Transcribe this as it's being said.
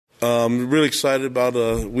Really excited about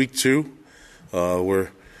week 2. We're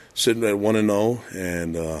sitting at 1-0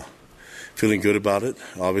 and feeling good about it.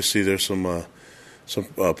 Obviously, there's some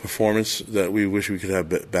performance that we wish we could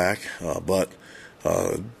have back, but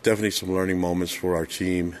definitely some learning moments for our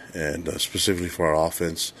team and specifically for our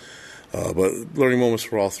offense. But learning moments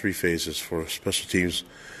for all 3 phases, for special teams,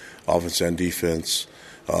 offense and defense.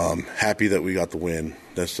 Happy that we got the win.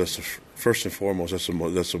 That's the first and foremost. That's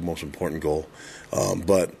the most important goal.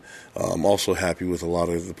 But I'm also happy with a lot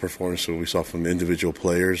of the performance that we saw from individual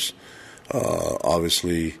players.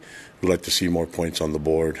 Obviously, we'd like to see more points on the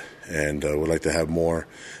board, and we'd like to have more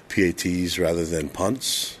PATs rather than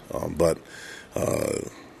punts. But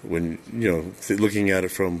when looking at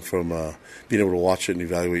it from being able to watch it and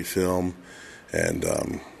evaluate film, and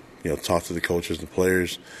talk to the coaches and the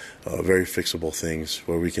players, very fixable things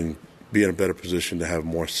where we can be in a better position to have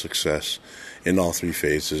more success in all 3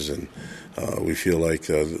 phases. And we feel like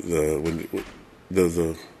the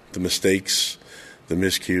mistakes, the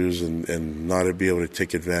miscues, and not be able to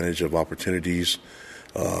take advantage of opportunities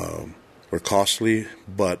were costly,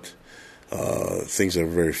 but things that are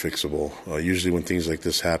very fixable. Usually when things like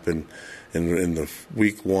this happen in the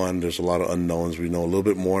week 1, there's a lot of unknowns. We know a little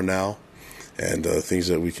bit more now, and things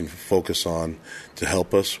that we can focus on to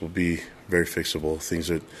help us will be very fixable. Things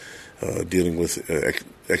that dealing with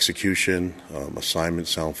execution, assignment,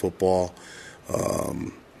 sound football,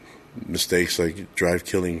 mistakes like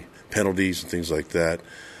drive-killing penalties and things like that,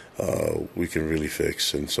 we can really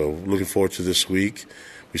fix. And so looking forward to this week.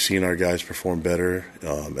 We've seen our guys perform better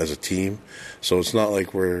as a team. So it's not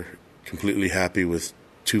like we're completely happy with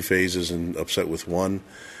 2 phases and upset with 1.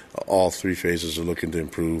 All 3 phases are looking to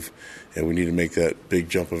improve, and we need to make that big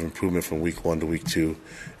jump of improvement from week 1 to week 2.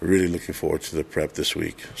 We're really looking forward to the prep this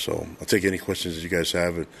week. So I'll take any questions that you guys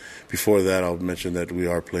have. And before that, I'll mention that we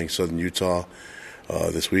are playing Southern Utah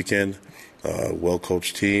this weekend.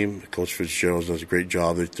 Well-coached team. Coach Fitzgerald does a great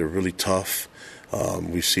job. They're really tough.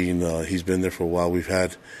 We've seen he's been there for a while. We've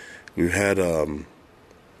had one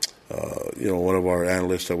of our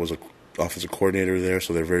analysts that was a offensive coordinator there,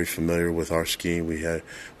 so they're very familiar with our scheme. We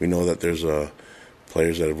know that there's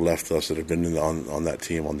players that have left us that have been on that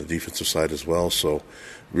team on the defensive side as well. So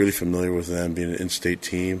really familiar with them, being an in-state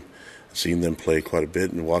team, seen them play quite a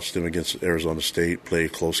bit, and watched them against Arizona State, play a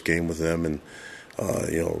close game with them, and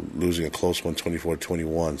losing a close one,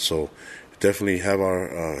 24-21. So definitely have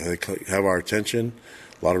our attention.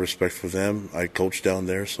 A lot of respect for them. I coach down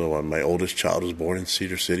there, so my oldest child was born in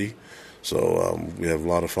Cedar City. So we have a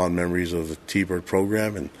lot of fond memories of the T-Bird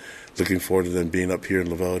program, and looking forward to them being up here in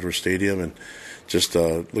LaVell Edwards Stadium, and just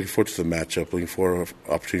looking forward to the matchup, looking for an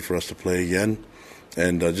opportunity for us to play again.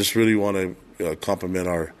 And just really want to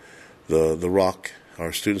compliment the Rock,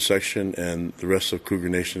 our student section, and the rest of Cougar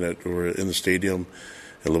Nation that were in the stadium,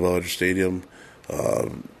 at LaVell Edwards Stadium.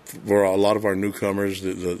 For a lot of our newcomers,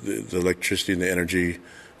 the electricity and the energy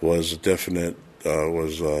was a definite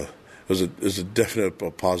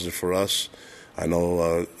positive for us. I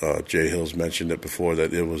know Jay Hills mentioned it before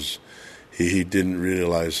that it was he didn't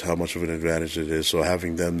realize how much of an advantage it is. So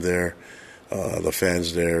having them there, the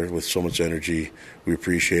fans there with so much energy, we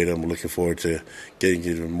appreciate them. We're looking forward to getting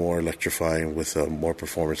even more electrifying with more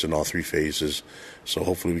performance in all 3 phases. So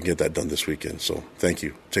hopefully we can get that done this weekend. So thank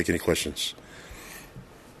you. Take any questions.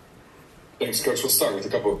 Thanks, Coach. We'll start with a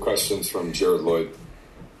couple of questions from Jared Lloyd.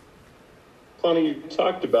 Kalani, you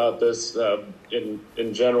talked about this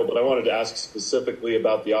in general, but I wanted to ask specifically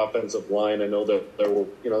about the offensive line. I know that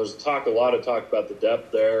there's a lot of talk about the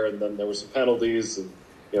depth there, and then there were some penalties, and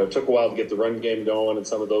it took a while to get the run game going and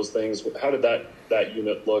some of those things. How did that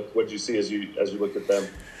unit look? What did you see as you looked at them?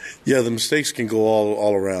 Yeah, the mistakes can go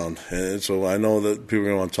all around, and so I know that people are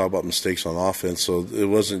going to want to talk about mistakes on offense. So it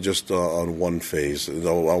wasn't just on one phase,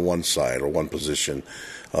 on one side or one position.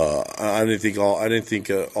 I didn't think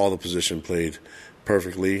all the position played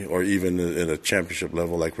perfectly, or even at a championship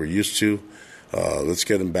level like we're used to. Let's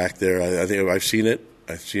get them back there. I think I've seen it.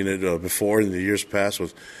 I've seen it before in the years past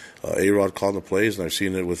with A-Rod calling the plays, and I've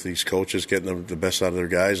seen it with these coaches getting them the best out of their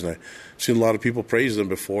guys, and I've seen a lot of people praise them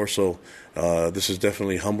before. So this is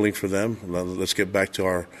definitely humbling for them. Let's get back to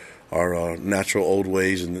our natural old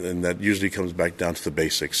ways, and that usually comes back down to the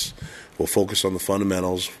basics. We'll focus on the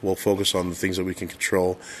fundamentals. We'll focus on the things that we can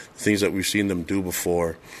control, the things that we've seen them do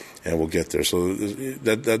before, and we'll get there. So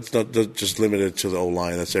that's not just limited to the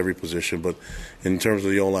O-line. That's every position. But in terms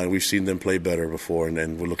of the O-line, we've seen them play better before,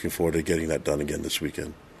 and we're looking forward to getting that done again this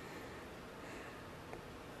weekend.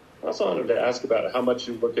 I also wanted to ask about how much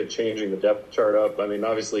you look at changing the depth chart up. I mean,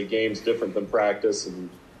 obviously, game's different than practice, and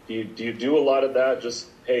do you do a lot of that? Just,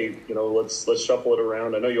 hey, let's shuffle it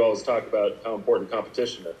around. I know you always talk about how important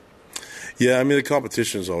competition Yeah, I mean, the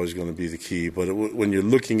competition is always going to be the key, but when you're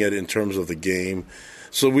looking at it in terms of the game,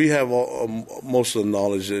 so we have most of the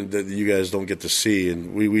knowledge that you guys don't get to see,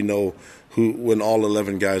 and we know when all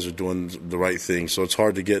 11 guys are doing the right thing. So it's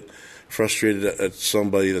hard to get frustrated at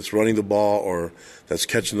somebody that's running the ball or that's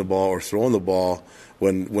catching the ball or throwing the ball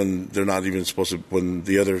when they're not even supposed to, when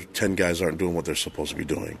the other 10 guys aren't doing what they're supposed to be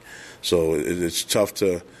doing. So it's tough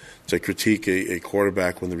to critique a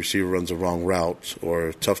quarterback when the receiver runs a wrong route,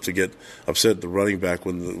 or tough to get upset at the running back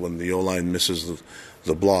when the O-line misses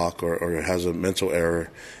the block or has a mental error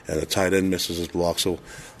and the tight end misses his block. So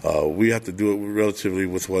we have to do it relatively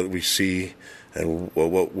with what we see and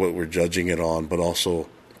what we're judging it on, but also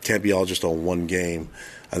can't be all just on one game.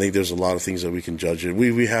 I think there's a lot of things that we can judge it.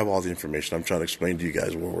 We have all the information. I'm trying to explain to you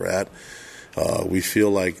guys where we're at. We feel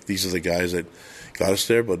like these are the guys that got us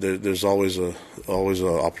there, but there's always an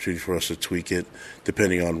opportunity for us to tweak it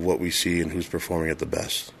depending on what we see and who's performing at the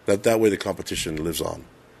best. That way the competition lives on.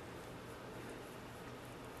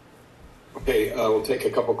 Okay, we'll take a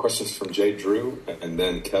couple questions from Jay Drew and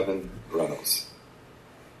then Kevin Reynolds.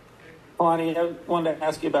 Kalani, I wanted to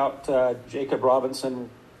ask you about Jacob Robinson.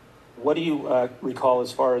 What do you recall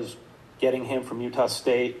as far as getting him from Utah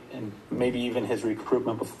State and maybe even his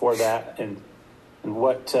recruitment before that, and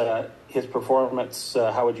what his performance,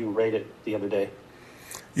 how would you rate it the other day?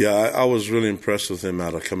 Yeah, I was really impressed with him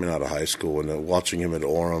coming out of high school and watching him at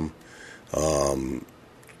Orem.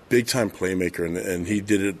 Big-time playmaker, and he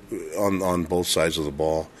did it on both sides of the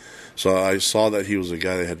ball. So I saw that he was a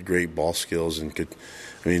guy that had great ball skills and could,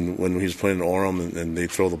 I mean, when he was playing at Orem and they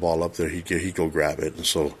throw the ball up there, he'd go grab it. And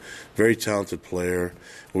so very talented player.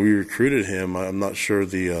 When we recruited him, I'm not sure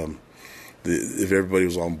if everybody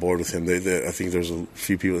was on board with him. I think there's a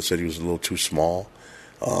few people that said he was a little too small.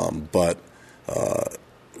 But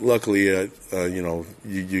luckily,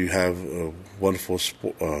 you have a wonderful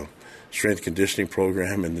strength conditioning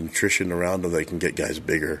program and nutrition around them that can get guys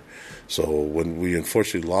bigger. So when we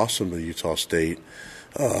unfortunately lost him to Utah State,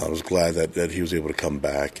 I was glad that he was able to come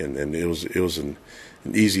back, and it was an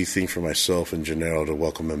easy thing for myself and Gennaro to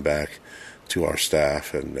welcome him back to our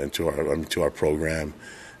staff and to our program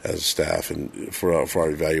as a staff, and for our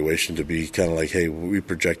evaluation to be kind of like, hey, we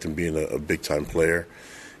project him being a big time player,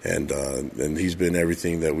 and he's been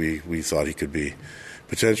everything that we thought he could be.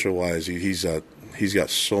 Potential wise, he's got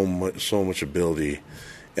so much ability,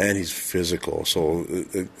 and he's physical. So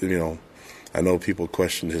I know people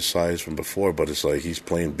questioned his size from before, but it's like he's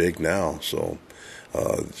playing big now. So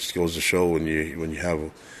it just goes to show when you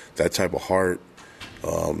have that type of heart,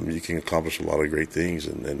 you can accomplish a lot of great things.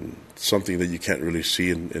 And something that you can't really see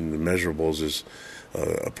in the measurables is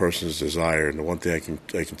a person's desire. And the one thing I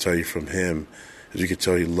can tell you from him is you could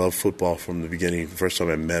tell he loved football from the beginning. The first time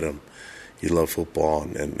I met him, he loved football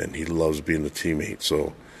and he loves being a teammate.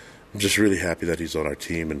 So I'm just really happy that he's on our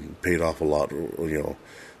team and paid off a lot,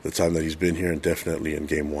 the time that he's been here, and definitely in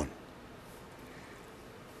game one.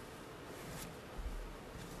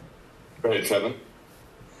 Go ahead, Kevin.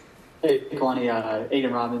 Hey, Kalani,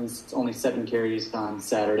 Aiden Robbins, only 7 carries on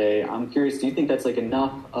Saturday. I'm curious, do you think that's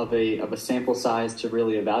enough of a sample size to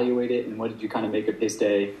really evaluate it? And what did you kind of make of his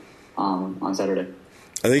day on Saturday?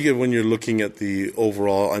 I think when you're looking at the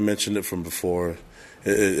overall, I mentioned it from before,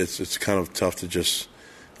 it's kind of tough to just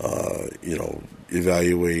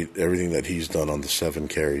evaluate everything that he's done on the 7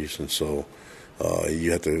 carries, and so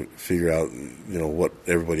you have to figure out what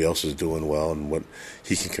everybody else is doing well and what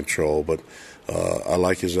he can control. But I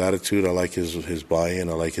like his attitude, I like his buy-in,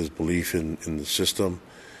 I like his belief in the system,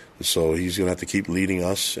 and so he's going to have to keep leading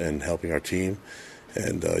us and helping our team.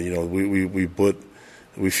 And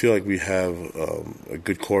we feel like we have a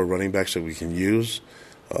good core of running backs that we can use.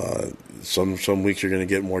 Some weeks you're going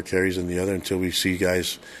to get more carries than the other until we see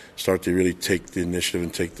guys start to really take the initiative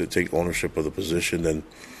and take ownership of the position. Then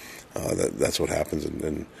that's what happens.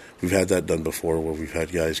 And we've had that done before, where we've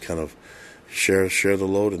had guys kind of share the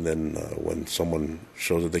load, and then when someone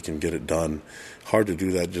shows that they can get it done, hard to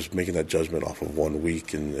do that just making that judgment off of 1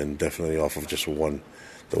 week, and definitely off of just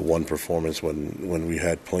the one performance when we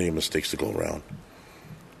had plenty of mistakes to go around.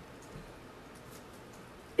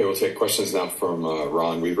 Okay, we'll take questions now from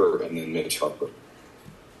Ron Weaver and then Mitch Harper.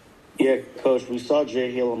 Yeah, Coach, we saw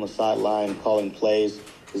Jay Hill on the sideline calling plays.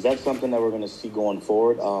 Is that something that we're going to see going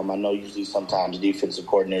forward? I know usually sometimes defensive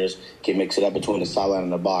coordinators can mix it up between the sideline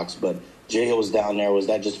and the box, but Jay Hill was down there. Was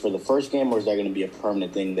that just for the first game, or is that going to be a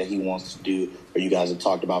permanent thing that he wants to do, or you guys have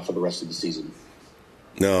talked about for the rest of the season?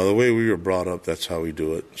 No, the way we were brought up, that's how we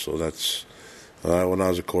do it. So that's when I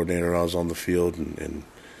was a coordinator, I was on the field, and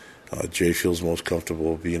Jay feels most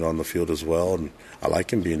comfortable being on the field as well, and I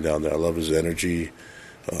like him being down there. I love his energy.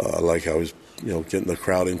 I like how getting the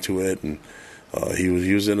crowd into it, and he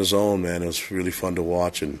was in his zone, man. It was really fun to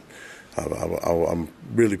watch, and I'm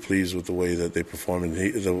really pleased with the way that they perform. And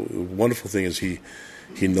the wonderful thing is he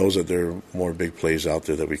knows that there are more big plays out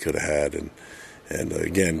there that we could have had, and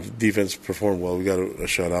again, defense performed well. We got a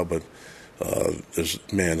shutout, but there's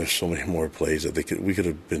so many more plays that we could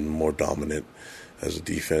have been more dominant as a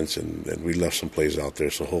defense, and we left some plays out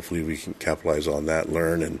there. So hopefully we can capitalize on that,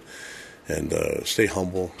 learn, and stay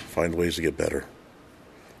humble, find ways to get better.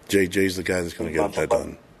 Jay's the guy that's going to get that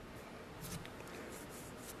done.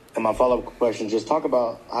 And my follow-up question, just talk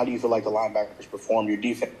about how do you feel like the linebackers performed? Your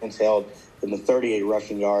defense held in the 38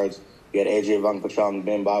 rushing yards. You had AJ Vangpachong,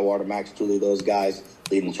 Ben Bywater, Max Tooley, those guys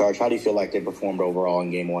leading the charge. How do you feel like they performed overall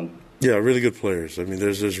in game one? Yeah, really good players. I mean,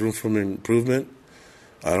 there's room for improvement.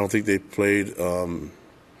 I don't think they played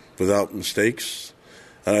without mistakes.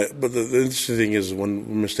 But the interesting thing is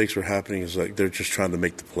when mistakes were happening, is like they're just trying to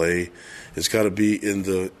make the play. It's got to be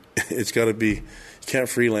it's got to be. You can't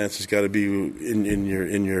freelance. It's got to be in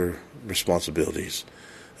your responsibilities.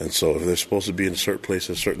 And so if they're supposed to be in a certain place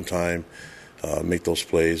at a certain time, make those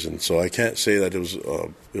plays. And so I can't say that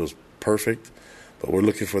it was perfect, but we're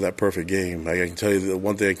looking for that perfect game. I can tell you the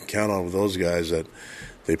one thing I can count on with those guys that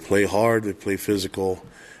they play hard, they play physical,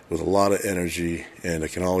 with a lot of energy, and I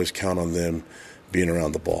can always count on them being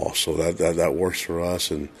around the ball. So that works for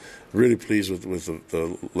us, and really pleased with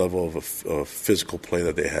the level of physical play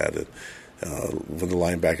that they had with the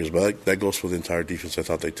linebackers. But that goes for the entire defense. I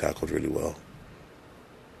thought they tackled really well.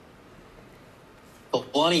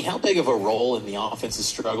 Kalani, how big of a role in the offensive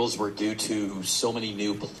struggles were due to so many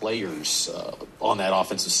new players on that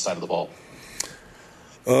offensive side of the ball?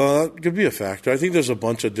 It could be a factor. I think there's a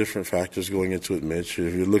bunch of different factors going into it, Mitch.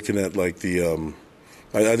 If you're looking at like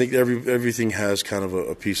I think everything has kind of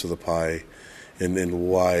a piece of the pie in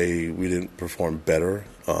why we didn't perform better.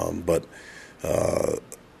 But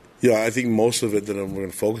I think most of it that we're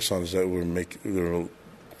going to focus on is that there are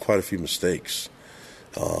quite a few mistakes.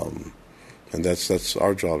 And that's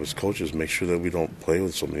our job as coaches, make sure that we don't play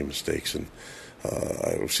with so many mistakes. And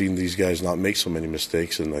I've seen these guys not make so many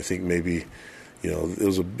mistakes, and I think maybe, it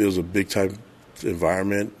was a big time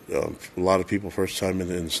environment. A lot of people first time in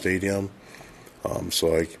the stadium.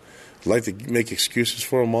 So I like to make excuses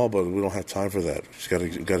for them all, but we don't have time for that. We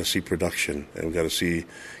just got to see production, and we got to see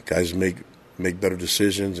guys make better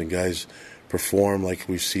decisions and guys perform like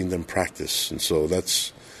we've seen them practice. And so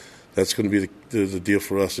that's going to be the deal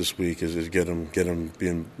for us this week is get them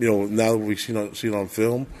being, now that we've seen it on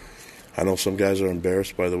film. I know some guys are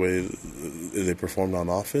embarrassed by the way they performed on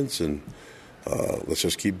offense, and let's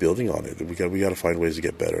just keep building on it. We got to find ways to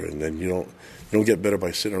get better, and then you don't get better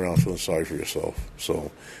by sitting around feeling sorry for yourself.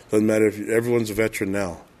 So it doesn't matter if everyone's a veteran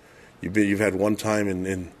now. You've had one time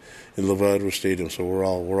in Levar Edwards Stadium, so we're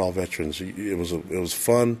all veterans. It was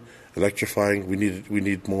fun, electrifying. We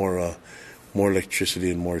need more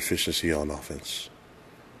electricity and more efficiency on offense.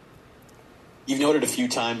 You've noted a few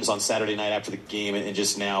times on Saturday night after the game and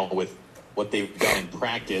just now with what they've done in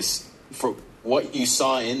practice. For what you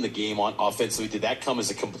saw in the game on offensively, did that come as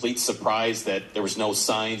a complete surprise that there was no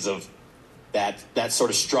signs of that sort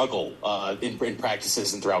of struggle in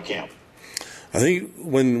practices and throughout camp? I think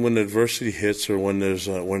when adversity hits or when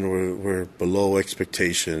we're below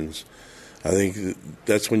expectations, I think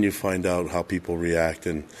that's when you find out how people react,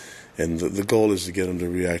 and the goal is to get them to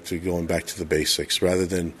react to going back to the basics rather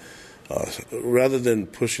than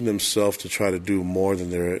pushing themselves to try to do more than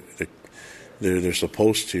they're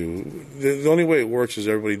supposed to. The only way it works is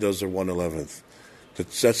everybody does their 1/11th.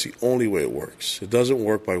 That's the only way it works. It doesn't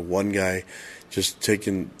work by one guy just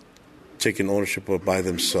taking ownership of by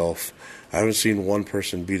themselves. I haven't seen one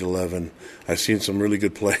person beat 11. I've seen some really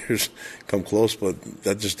good players come close, but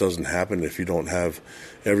that just doesn't happen if you don't have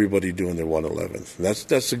everybody doing their 1/11th.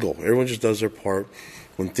 That's the goal. Everyone just does their part.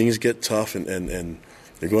 When things get tough and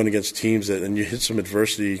you're going against teams and you hit some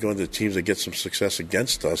adversity, you go into teams that get some success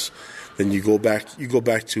against us, then you go back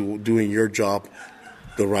to doing your job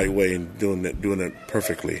the right way and doing it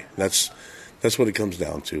perfectly. That's what it comes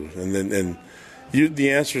down to. And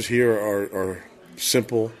the answers here are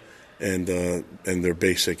simple and they're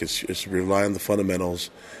basic. It's rely on the fundamentals,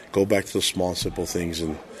 go back to the small simple things,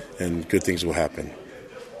 and good things will happen.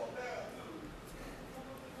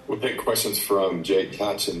 We'll take questions from Jay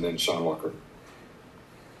Katz and then Sean Walker.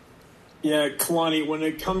 Yeah, Kalani, when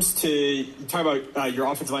it comes to, you talk about your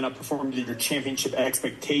offensive line not performing to your championship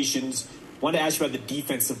expectations, I wanted to ask you about the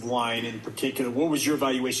defensive line in particular. What was your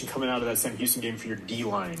evaluation coming out of that Sam Houston game for your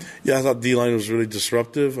D-line? Yeah, I thought D-line was really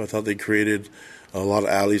disruptive. I thought they created a lot of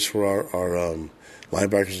alleys for our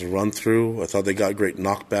linebackers to run through. I thought they got great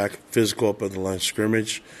knockback, physical up at the line of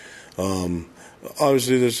scrimmage.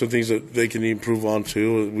 Obviously, there's some things that they can improve on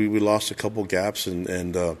too. We lost a couple gaps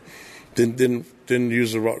and didn't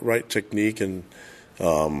use the right technique, and a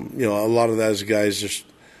lot of that is guys just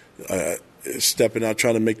stepping out,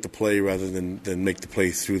 trying to make the play rather than make the play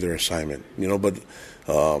through their assignment. But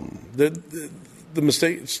the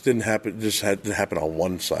mistakes didn't happen. Didn't happen on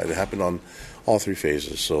one side. It happened on all three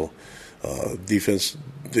phases. So defense,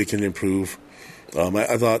 they can improve.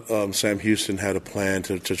 I thought Sam Houston had a plan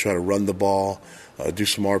to try to run the ball, do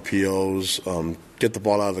some RPOs, get the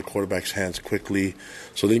ball out of the quarterback's hands quickly.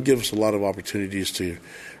 So they give us a lot of opportunities to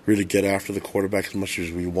really get after the quarterback as much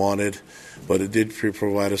as we wanted. But it did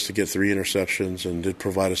provide us to get 3 interceptions and did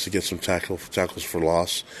provide us to get some tackles for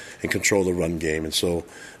loss and control the run game. And so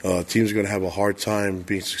teams are going to have a hard time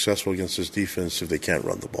being successful against this defense if they can't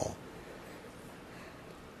run the ball.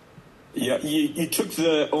 Yeah, you took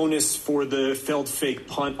the onus for the failed fake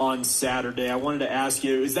punt on Saturday. I wanted to ask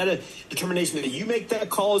you, is that a determination that you make that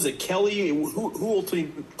call? Is it Kelly? Who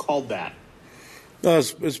ultimately called that? No,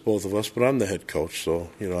 it's both of us, but I'm the head coach, so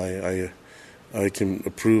I can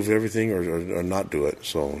approve everything or not do it.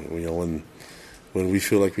 So when we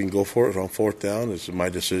feel like we can go for it on 4th down, it's my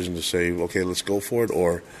decision to say, okay, let's go for it,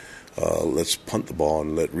 or let's punt the ball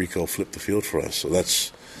and let Rico flip the field for us. So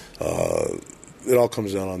that's it. All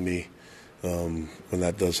comes down on me when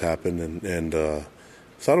that does happen, and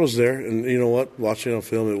thought it was there. And you know what? Watching on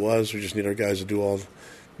film, it was. We just need our guys to do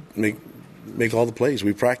make all the plays.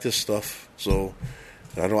 We practice stuff, so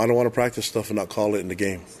I don't want to practice stuff and not call it in the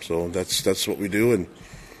game. So that's what we do, and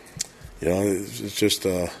it's just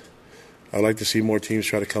I like to see more teams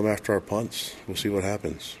try to come after our punts. We'll see what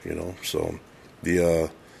happens. So the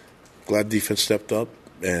glad defense stepped up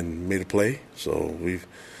and made a play. So I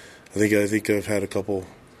think I've had a couple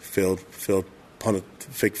failed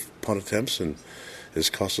fake punt attempts, and it's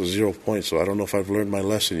cost us 0 points. So I don't know if I've learned my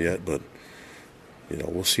lesson yet, but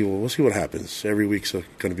we'll see what happens. Every week's going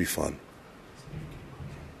to be fun.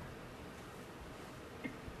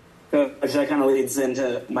 That kind of leads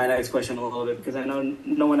into my next question a little bit, because I know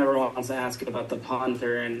no one ever wants to ask about the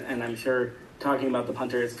punter, and I'm sure talking about the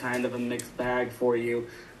punter is kind of a mixed bag for you.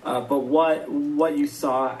 But what you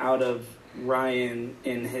saw out of Ryan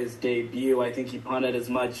in his debut, I think he punted as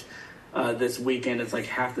much this weekend as like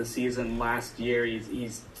half the season last year.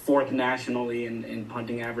 He's 4th nationally in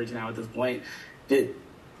punting average now at this point. Did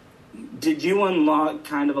you unlock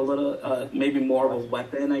kind of a little, maybe more of a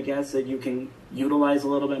weapon, I guess, that you can utilize a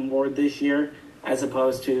little bit more this year as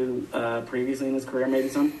opposed to previously in his career, maybe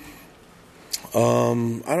some?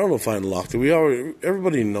 I don't know if I unlocked it.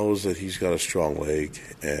 Everybody knows that he's got a strong leg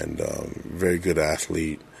and very good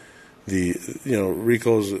athlete.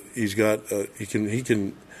 Rico's he's got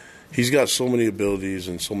so many abilities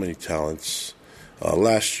and so many talents.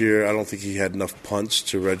 Last year, I don't think he had enough punts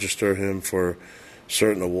to register him for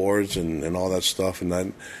certain awards and all that stuff,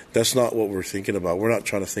 and that's not what we're thinking about. We're not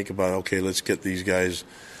trying to think about, okay, let's get these guys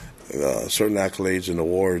certain accolades and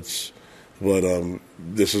awards, but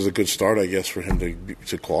this is a good start, I guess, for him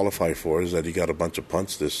to qualify for, is that he got a bunch of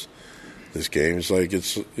punts this game. It's like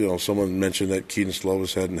someone mentioned that Keaton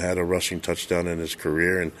Slovis hadn't had a rushing touchdown in his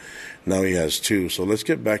career, and now he has 2. So let's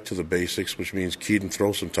get back to the basics, which means Keaton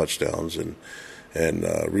throw some touchdowns and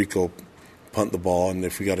Rico punt the ball, and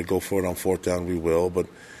if we got to go for it on 4th down, we will. But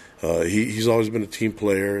he's always been a team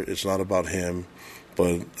player. It's not about him.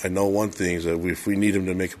 But I know one thing is that if we need him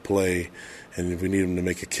to make a play and if we need him to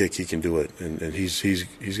make a kick, he can do it. And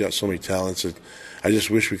he's got so many talents that I just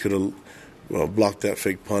wish we could have blocked that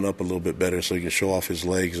fake punt up a little bit better so he can show off his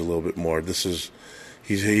legs a little bit more.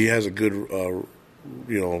 He has a good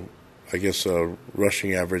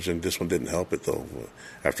rushing average, and this one didn't help it though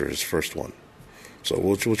after his first one. So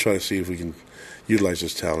we'll try to see if we can utilize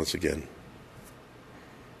his talents again.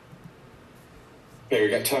 Okay, we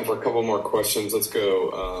got time for a couple more questions. Let's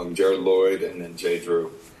go Jared Lloyd and then Jay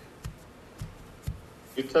Drew.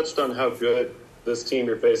 You touched on how good this team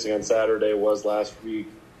you're facing on Saturday was last week.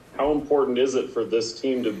 How important is it for this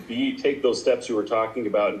team to take those steps you were talking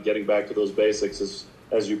about and getting back to those basics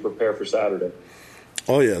as you prepare for Saturday?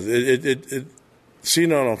 Oh yeah, it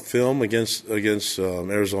seeing it on film against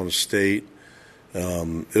Arizona State.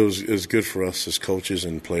 It was good for us as coaches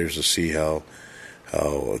and players to see how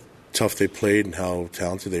tough they played and how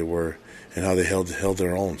talented they were and how they held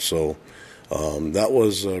their own. So that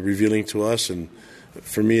was revealing to us, and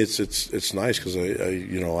for me, it's nice because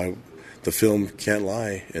the film can't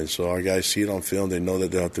lie, and so our guys see it on film. They know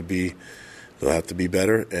that they'll have to be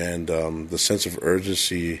better, and the sense of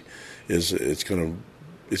urgency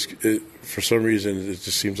for some reason it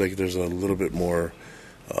just seems like there's a little bit more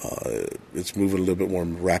it's moving a little bit more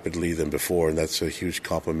rapidly than before, and that's a huge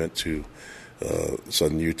compliment to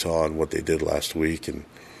Southern Utah and what they did last week. And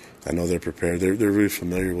I know they're prepared. They're really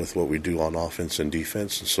familiar with what we do on offense and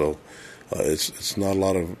defense, and so it's not a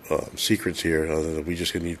lot of secrets here. Other than we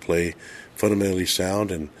just need to play fundamentally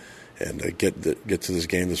sound and get to this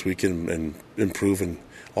game this weekend and improve in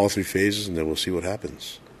all three phases, and then we'll see what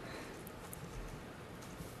happens.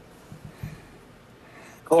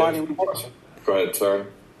 Kalani, go ahead, sorry.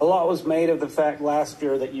 A lot was made of the fact last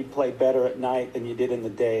year that you played better at night than you did in the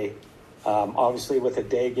day. Obviously, with a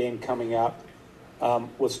day game coming up,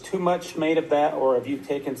 was too much made of that, or have you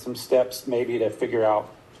taken some steps maybe to figure out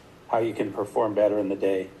how you can perform better in the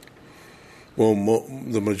day? Well,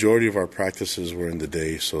 the majority of our practices were in the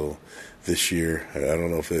day, so this year I don't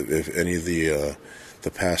know if any of the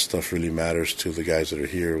past stuff really matters to the guys that are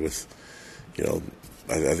here. With,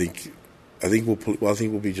 I think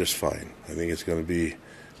we'll be just fine. I think it's going to be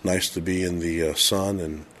nice to be in the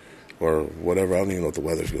sun or whatever. I don't even know what the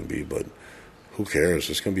weather's going to be, but who cares?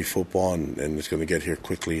 It's going to be football, and it's going to get here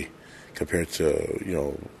quickly compared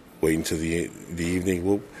to waiting to the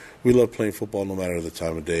evening. We love playing football no matter the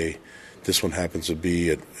time of day. This one happens to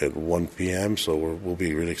be at 1 p.m., so we'll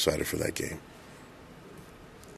be really excited for that game.